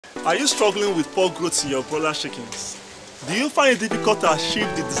Are you struggling with poor growth in your broiler chickens? Do you find it difficult to achieve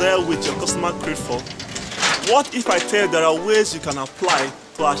the desired weight your customer crave for? What if I tell you there are ways you can apply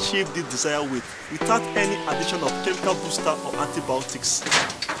to achieve the desired weight without any addition of chemical booster or antibiotics?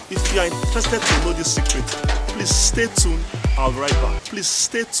 If you are interested to know this secret, please stay tuned. I'll be right back. Please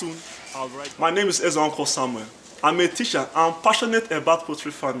stay tuned. I'll be right back. My name is Uncle Samuel. I'm a teacher. I'm passionate about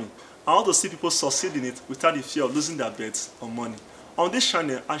poultry farming. I want to see people succeed in it without the fear of losing their birds or money. On this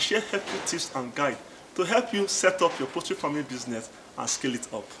channel, I share helpful tips and guides to help you set up your poultry farming business and scale it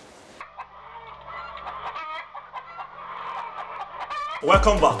up.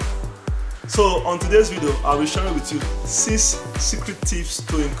 Welcome back. So on today's video, I'll be sharing with you 6 secret tips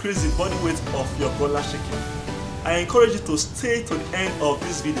to increase the body weight of your broiler chicken. I encourage you to stay to the end of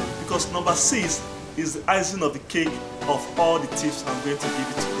this video because number 6 is the icing of the cake of all the tips I'm going to give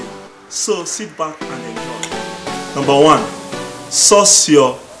you today. So sit back and enjoy. Number 1. Source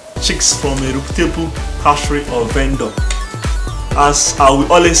your chicks from a reputable hatchery or vendor. As I will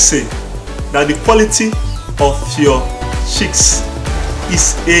always say, that the quality of your chicks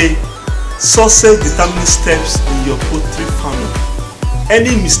is a success determining steps in your poultry farming.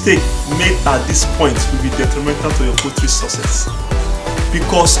 Any mistake made at this point will be detrimental to your poultry success,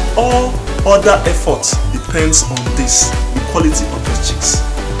 because all other efforts depends on this, the quality of your chicks.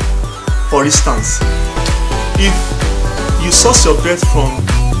 For instance, if you source your bird from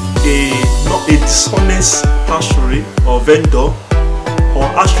not a dishonest hatchery or vendor, or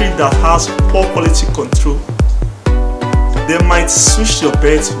hatchery that has poor quality control, they might switch your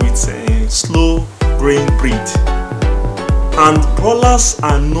birds with a slow growing breed. And broilers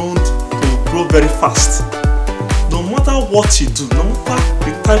are known to grow very fast. No matter what you do, no matter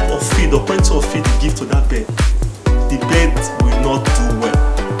the type of feed or quantity of feed you give to that bird, the bird will not do well.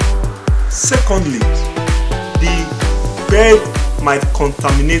 Secondly, the bird might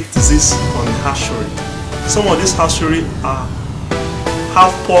contaminate disease on the hatchery. Some of these hatchery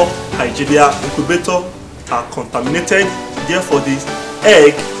have poor hygiene. Their incubator are contaminated, therefore the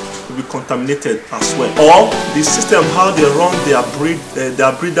egg will be contaminated as well. Or the system how they run their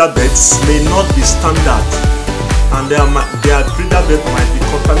breeder beds may not be standard, and their breeder bed might be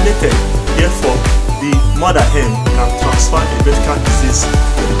contaminated. Therefore, the mother hen can transfer a vertical disease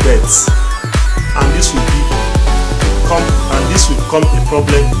to the beds, and this will become a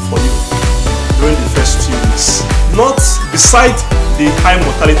problem for you during the first few weeks. Not beside the high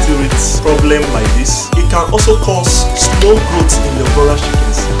mortality rates problem like this, it can also cause slow growth in your broiler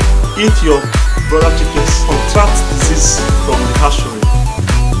chickens. If your broiler chickens contract disease from the hatchery,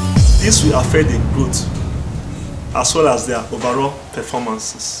 this will affect their growth as well as their overall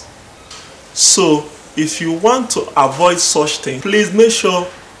performances. So if you want to avoid such things, please make sure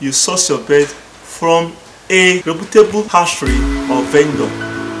you source your bird from a reputable hatchery or vendor.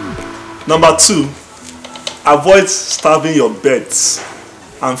 Number 2, avoid starving your birds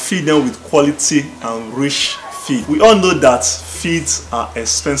and feed them with quality and rich feed. We all know that feeds are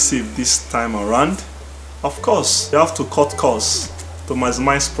expensive this time around. Of course, you have to cut costs to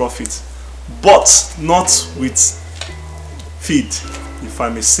maximize profit, but not with feed, if I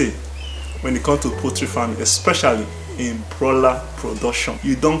may say, when it comes to poultry farming, especially in broiler production.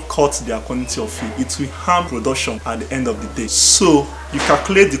 You don't cut their quantity of feed, it will harm production at the end of the day. So you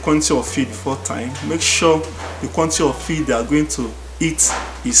calculate the quantity of feed before time, make sure the quantity of feed they are going to eat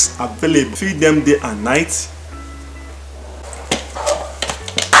is available. Feed them day and night.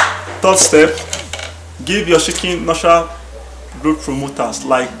 Third step, give your chicken natural growth promoters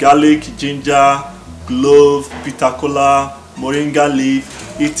like garlic, ginger, clove, bitter kola, moringa leaf,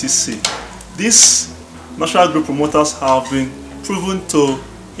 etc. These natural growth promoters have been proven to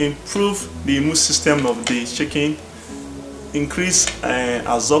improve the immune system of the chicken, increase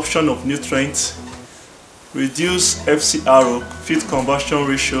absorption of nutrients, reduce FCRO, feed conversion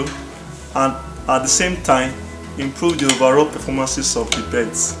ratio, and at the same time improve the overall performances of the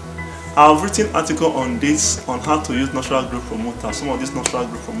birds. I have written an article on this, on how to use natural growth promoters, some of these natural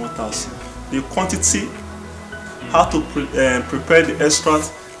growth promoters, the quantity, how to prepare the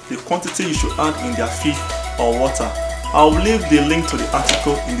extract, the quantity you should add in their feed or water. I'll leave the link to the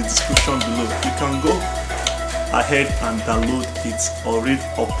article in the description below. You can go ahead and download it or read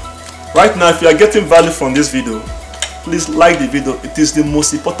up. Right now, if you are getting value from this video, please like the video. It is the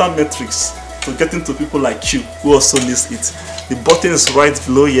most important metrics to getting to people like you who also needs it. The button is right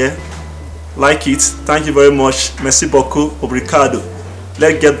below here. Like it. Thank you very much. Merci beaucoup. Obrigado.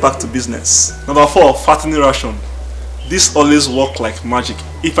 Let's get back to business. Number 4, fattening ration. This always works like magic.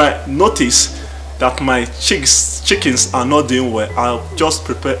 If I notice that my chickens are not doing well, I'll just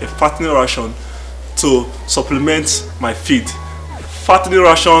prepare a fattening ration to supplement my feed. Fattening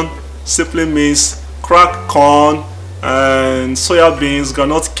ration simply means cracked corn and soya beans,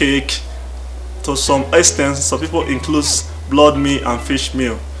 groundnut cake. To some extent, some people include blood meal and fish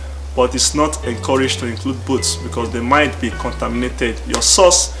meal, but it's not encouraged to include both because they might be contaminated. Your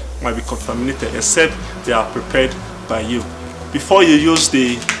source might be contaminated except they are prepared by you. Before you use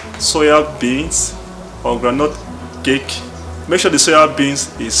the soya beans or groundnut cake, make sure the soya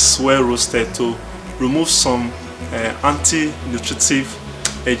beans is well roasted to remove some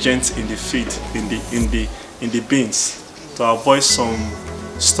anti-nutritive agents in the feed, in the beans, to avoid some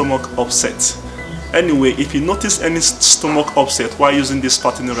stomach upset. Anyway, if you notice any stomach upset while using this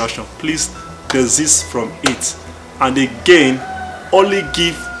fattening ration, please desist from it. And again, only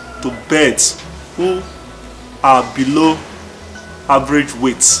give to birds who are below average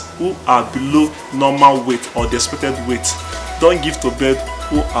weight, who are below normal weight or the expected weight. Don't give to birds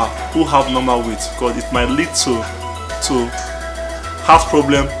who have normal weight, because it might lead to heart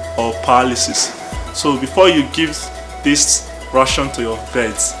problem or paralysis. So before you give this ration to your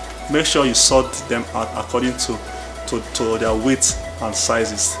birds, make sure you sort them out according to their weight and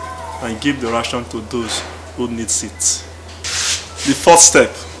sizes, and give the ration to those who needs it. The fourth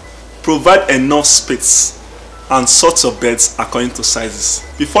step, provide enough space and sort your beds according to sizes.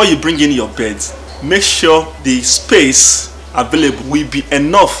 Before you bring in your beds, make sure the space available will be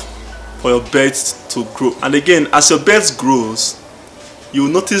enough for your beds to grow. And again, as your beds grows, you will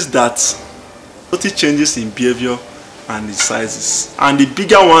notice changes in behavior and the sizes, and the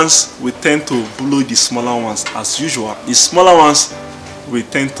bigger ones will tend to blow the smaller ones as usual. The smaller ones will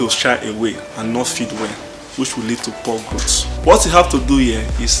tend to shy away and not feed well, which will lead to poor growth. What you have to do here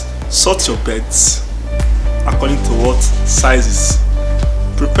is sort your beds according to what sizes.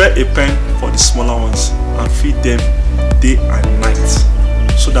 Prepare a pen for the smaller ones and feed them day and night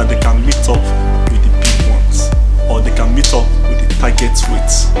so that they can meet up with the big ones, or they can meet up with the target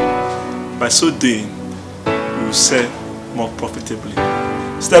weight. By so doing, you will sell more profitably.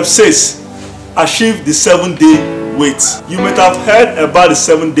 Step 6. Achieve the 7-day weight. You might have heard about the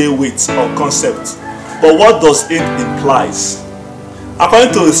 7-day weight or concept, but what does it imply?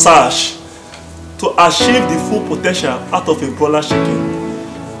 According to research, to achieve the full potential out of a broiler chicken,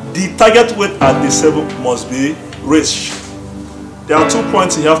 the target weight at day 7 must be reached. There are 2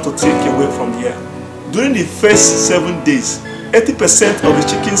 points you have to take away from here. During the first 7 days, 80% of the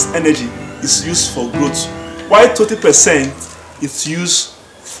chicken's energy is used for growth, while 20% is used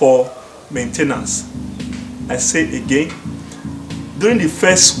for maintenance. I say again, during the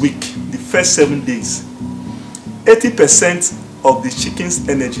first week, the first 7 days, 80% of the chicken's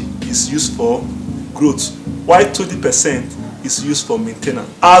energy is used for growth, while 20% is used for maintenance.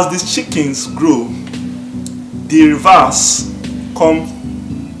 As the chickens grow, the reverse come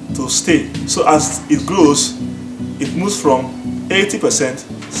to stay. So as it grows, it moves from 80%,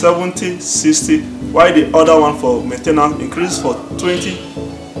 70, 60, while the other one for maintenance increases for 20,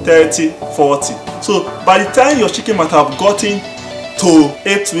 30, 40. So by the time your chicken might have gotten to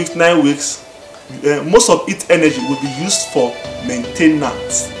 8 weeks, 9 weeks, most of its energy will be used for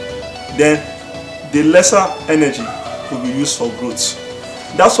maintenance. Then the lesser energy will be used for growth.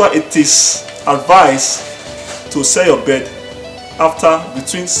 That's why it is advised to sell your bird after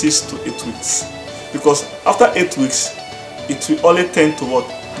between 6 to 8 weeks, because after 8 weeks it will only tend to what?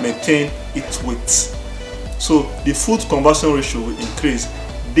 Maintain its weight. So the food conversion ratio will increase.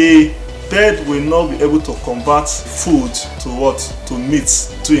 The bird will not be able to convert food to what? To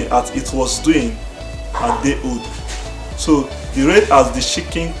meat, doing as it was doing at day old. So the rate as the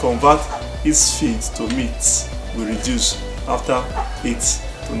chicken convert its feed to meat will reduce after 8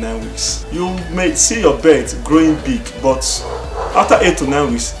 to 9 weeks. You may see your bird growing big, but after 8 to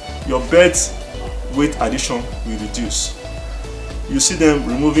 9 weeks, your bird's weight addition will reduce. You see them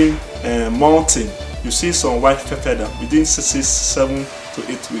removing mounting. You see some white feather within 6, 7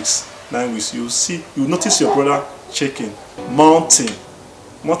 to 8 weeks, 9 weeks. You notice your brother chicken mounting.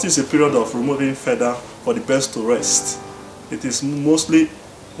 Mounting is a period of removing feather for the birds to rest. It is mostly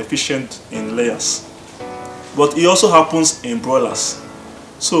efficient in layers, but it also happens in broilers.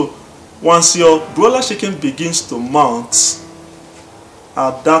 So once your broiler chicken begins to mount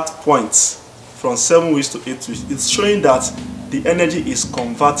at that point from 7 weeks to 8 weeks, it's showing that the energy is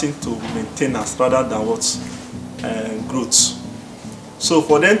converting to maintenance rather than what? Growth. So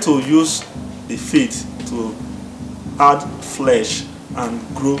for them to use the feed to add flesh and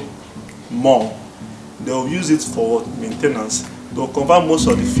grow more, they'll use it for what? Maintenance. They'll convert most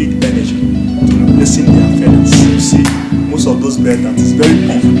of the feed energy to replacing their feathers. You see, most of those birds that is very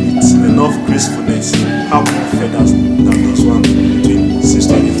big with enough gracefulness have more feathers than those ones between 6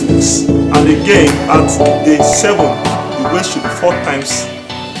 to 8 weeks. And again, at day 7, you weight should be 4 times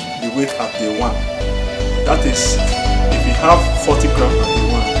the weight at day 1. That is, if you have 40 grams at day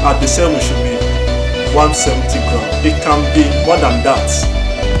 1, at day 7 it should be 170 grams. It can be more than that.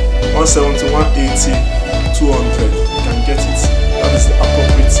 170, 180, 200. You can get it. That is the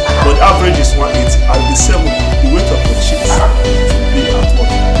appropriate. But the average is 180. At day 7, the weight of the chicks should be at what?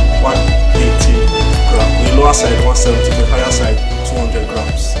 180 grams. On the lower side 170, the higher side 200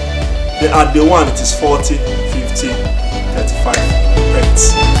 grams. Then at day 1 it is 40, 50, 35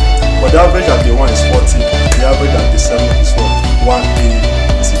 pence. But the average at day 1 is 40. The average at day 7 is what? 180.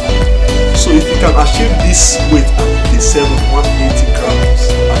 So if you can achieve this weight at day 7, 180 grams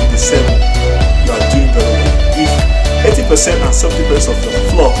at day 7, you are doing very well. If 80% and 70% of your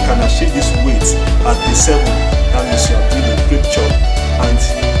flock can achieve this weight at day 7, that means you are doing a great job. And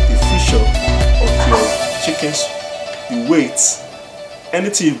the future of your chickens, the weight,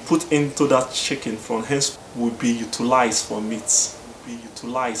 anything you put into that chicken from hence will be utilized for meat.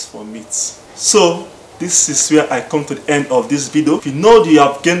 So this is where I come to the end of this video. If you know that you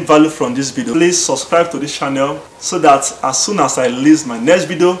have gained value from this video, please subscribe to this channel so that as soon as I release my next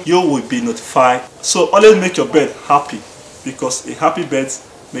video, you will be notified. So always make your bird happy, because a happy bird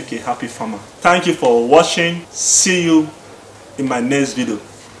makes a happy farmer. Thank you for watching. See you in my next video.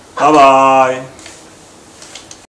 Bye bye.